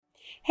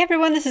Hey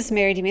everyone, this is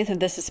Mary DeMuth, and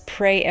this is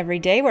Pray Every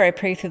Day, where I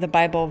pray through the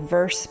Bible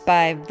verse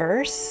by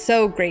verse.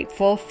 So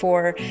grateful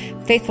for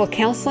Faithful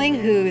Counseling,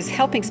 who's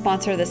helping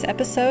sponsor this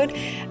episode.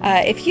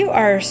 If you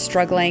are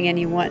struggling and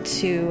you want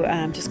to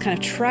just kind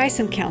of try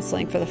some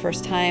counseling for the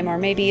first time, or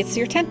maybe it's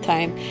your 10th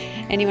time,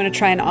 and you want to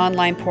try an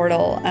online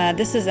portal,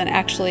 this is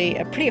actually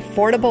a pretty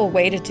affordable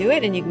way to do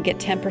it, and you can get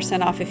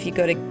 10% off if you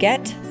go to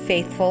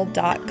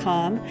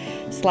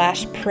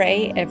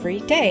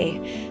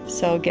getfaithful.com/prayeveryday.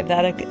 So give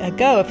that a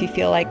go if you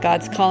feel like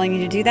God's calling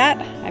you to do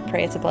that. I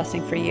pray it's a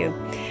blessing for you.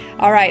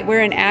 All right,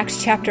 we're in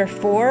Acts chapter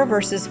 4,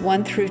 verses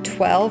 1 through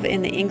 12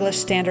 in the English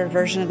Standard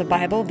Version of the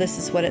Bible. This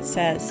is what it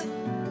says.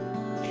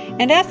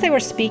 And as they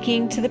were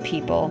speaking to the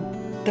people,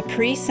 the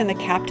priests and the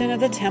captain of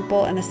the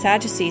temple and the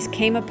Sadducees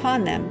came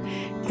upon them,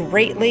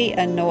 greatly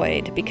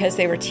annoyed, because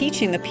they were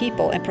teaching the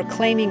people and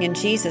proclaiming in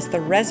Jesus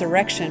the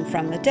resurrection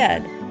from the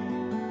dead.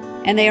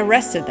 And they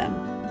arrested them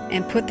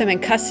and put them in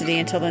custody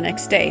until the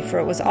next day, for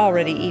it was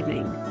already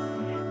evening.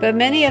 But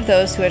many of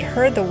those who had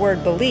heard the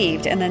word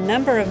believed, and the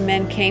number of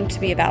men came to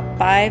be about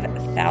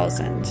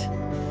 5,000.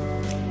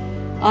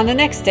 On the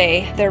next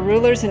day, their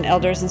rulers and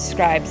elders and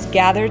scribes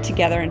gathered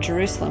together in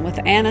Jerusalem with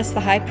Annas the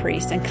high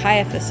priest, and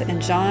Caiaphas,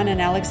 and John,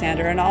 and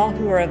Alexander, and all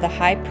who were of the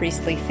high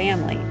priestly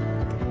family.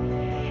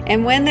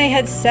 And when they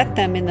had set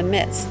them in the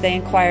midst, they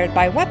inquired,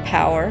 "By what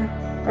power,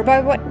 or by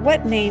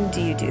what name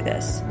do you do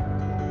this?"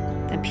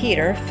 Then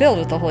Peter, filled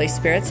with the Holy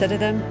Spirit, said to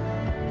them,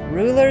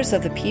 "Rulers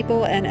of the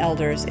people and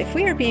elders, if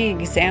we are being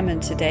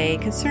examined today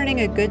concerning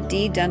a good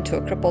deed done to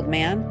a crippled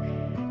man,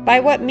 by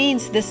what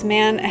means this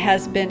man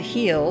has been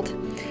healed,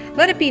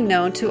 let it be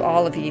known to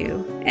all of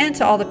you and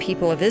to all the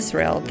people of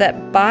Israel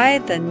that by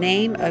the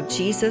name of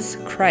Jesus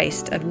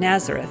Christ of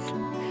Nazareth,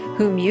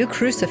 whom you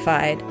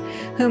crucified,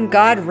 whom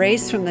God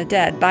raised from the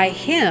dead, by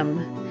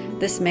him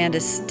this man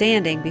is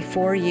standing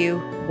before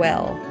you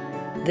well.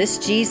 This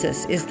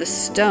Jesus is the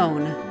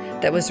stone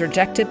that was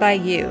rejected by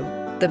you,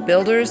 the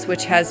builders,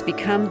 which has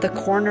become the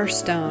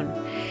cornerstone.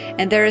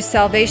 And there is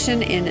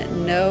salvation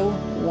in no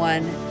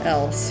one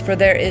else, for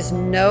there is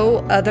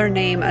no other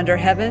name under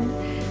heaven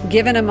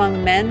given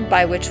among men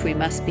by which we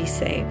must be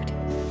saved."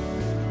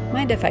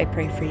 Mind if I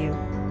pray for you?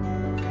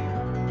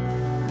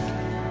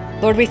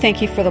 Lord, we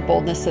thank you for the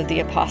boldness of the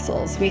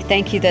apostles. We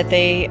thank you that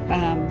they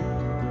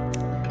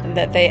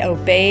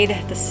obeyed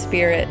the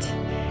Spirit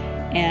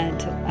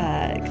and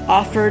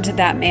offered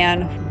that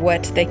man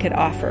what they could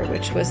offer,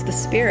 which was the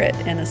Spirit,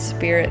 and the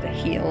Spirit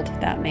healed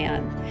that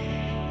man.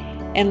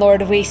 And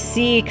Lord, we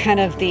see kind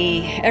of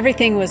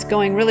everything was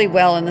going really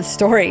well in the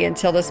story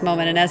until this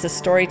moment. And as a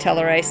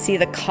storyteller, I see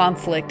the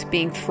conflict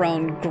being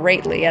thrown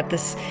greatly at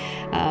this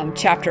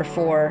chapter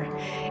 4.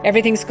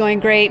 Everything's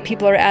going great.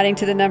 People are adding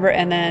to the number.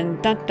 And then,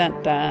 dun, dun,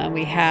 dun,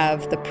 we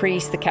have the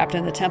priest, the captain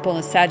of the temple, and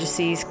the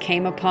Sadducees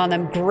came upon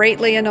them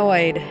greatly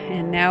annoyed.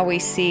 And now we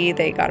see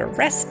they got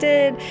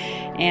arrested.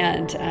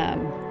 And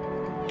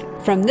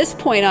from this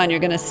point on, you're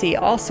going to see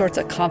all sorts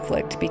of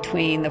conflict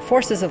between the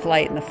forces of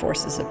light and the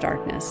forces of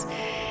darkness.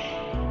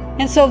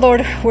 And so,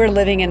 Lord, we're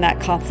living in that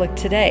conflict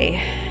today.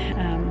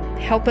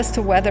 Help us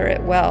to weather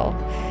it well.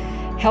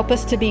 Help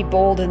us to be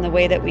bold in the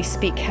way that we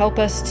speak. Help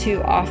us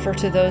to offer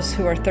to those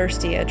who are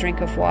thirsty a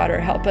drink of water.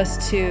 Help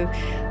us to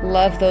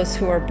love those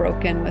who are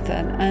broken with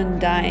an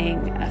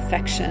undying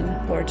affection,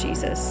 Lord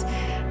Jesus.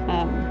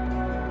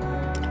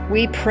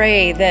 We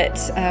pray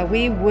that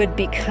we would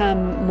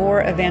become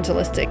more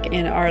evangelistic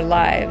in our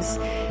lives,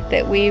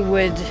 that we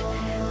would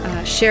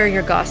share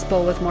your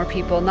gospel with more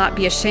people, not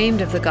be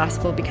ashamed of the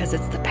gospel, because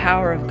it's the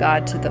power of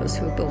God to those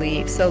who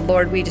believe. So,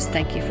 Lord, we just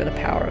thank you for the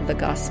power of the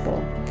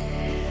gospel.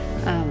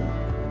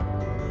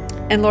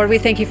 And Lord, we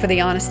thank you for the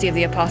honesty of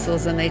the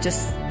apostles, and they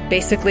just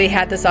basically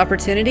had this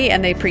opportunity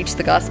and they preached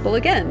the gospel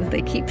again.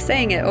 They keep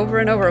saying it over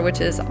and over, which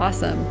is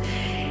awesome.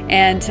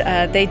 And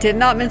they did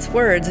not mince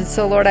words. And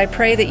so, Lord, I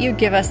pray that you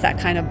give us that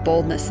kind of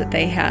boldness that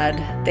they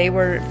had. They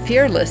were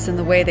fearless in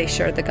the way they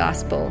shared the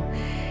gospel.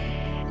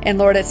 And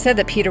Lord, it said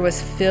that Peter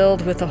was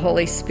filled with the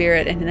Holy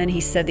Spirit, and then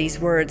he said these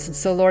words. And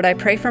so, Lord, I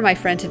pray for my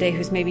friend today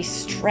who's maybe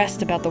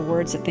stressed about the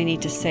words that they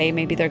need to say.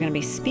 Maybe they're going to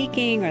be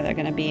speaking, or they're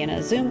going to be in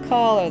a Zoom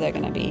call, or they're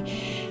going to be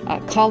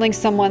calling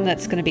someone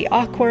that's going to be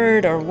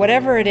awkward, or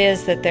whatever it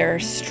is that they're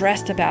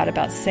stressed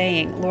about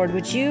saying. Lord,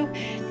 would you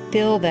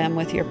fill them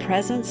with your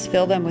presence,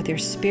 fill them with your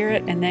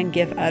Spirit, and then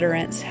give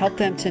utterance. Help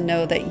them to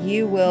know that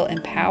you will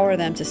empower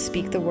them to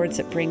speak the words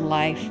that bring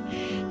life,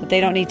 that they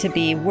don't need to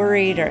be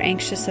worried or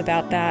anxious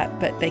about that,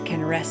 but they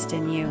can rest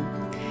in you.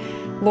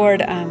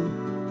 Lord,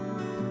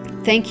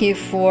 thank you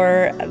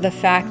for the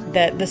fact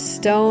that the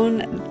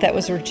stone that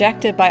was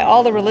rejected by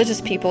all the religious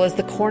people is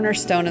the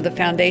cornerstone of the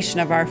foundation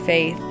of our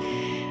faith.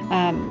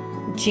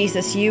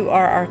 Jesus, you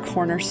are our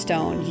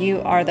cornerstone.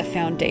 You are the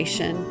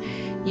foundation.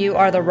 You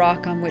are the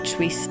rock on which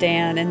we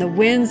stand, and the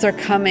winds are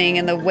coming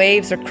and the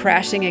waves are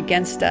crashing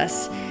against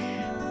us.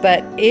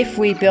 But if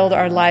we build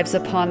our lives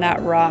upon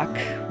that rock,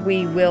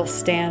 we will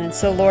stand. And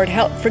so, Lord,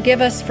 forgive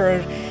us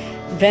for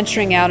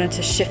venturing out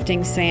into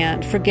shifting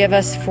sand. Forgive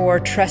us for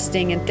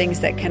trusting in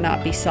things that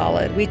cannot be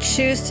solid. We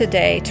choose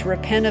today to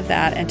repent of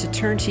that and to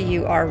turn to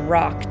you, our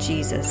rock,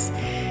 Jesus.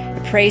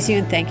 I praise you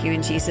and thank you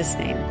in Jesus'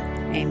 name.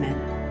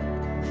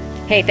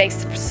 Amen. Hey,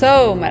 thanks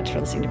so much for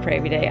listening to Pray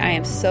Every Day. I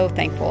am so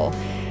thankful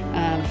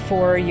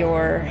for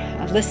your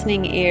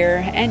listening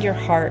ear and your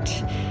heart.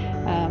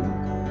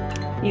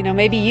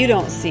 Maybe you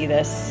don't see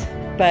this,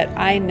 but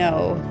I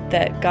know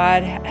that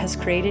God has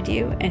created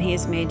you and He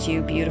has made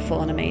you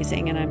beautiful and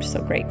amazing, and I'm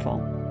so grateful.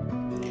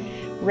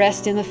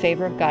 Rest in the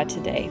favor of God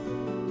today.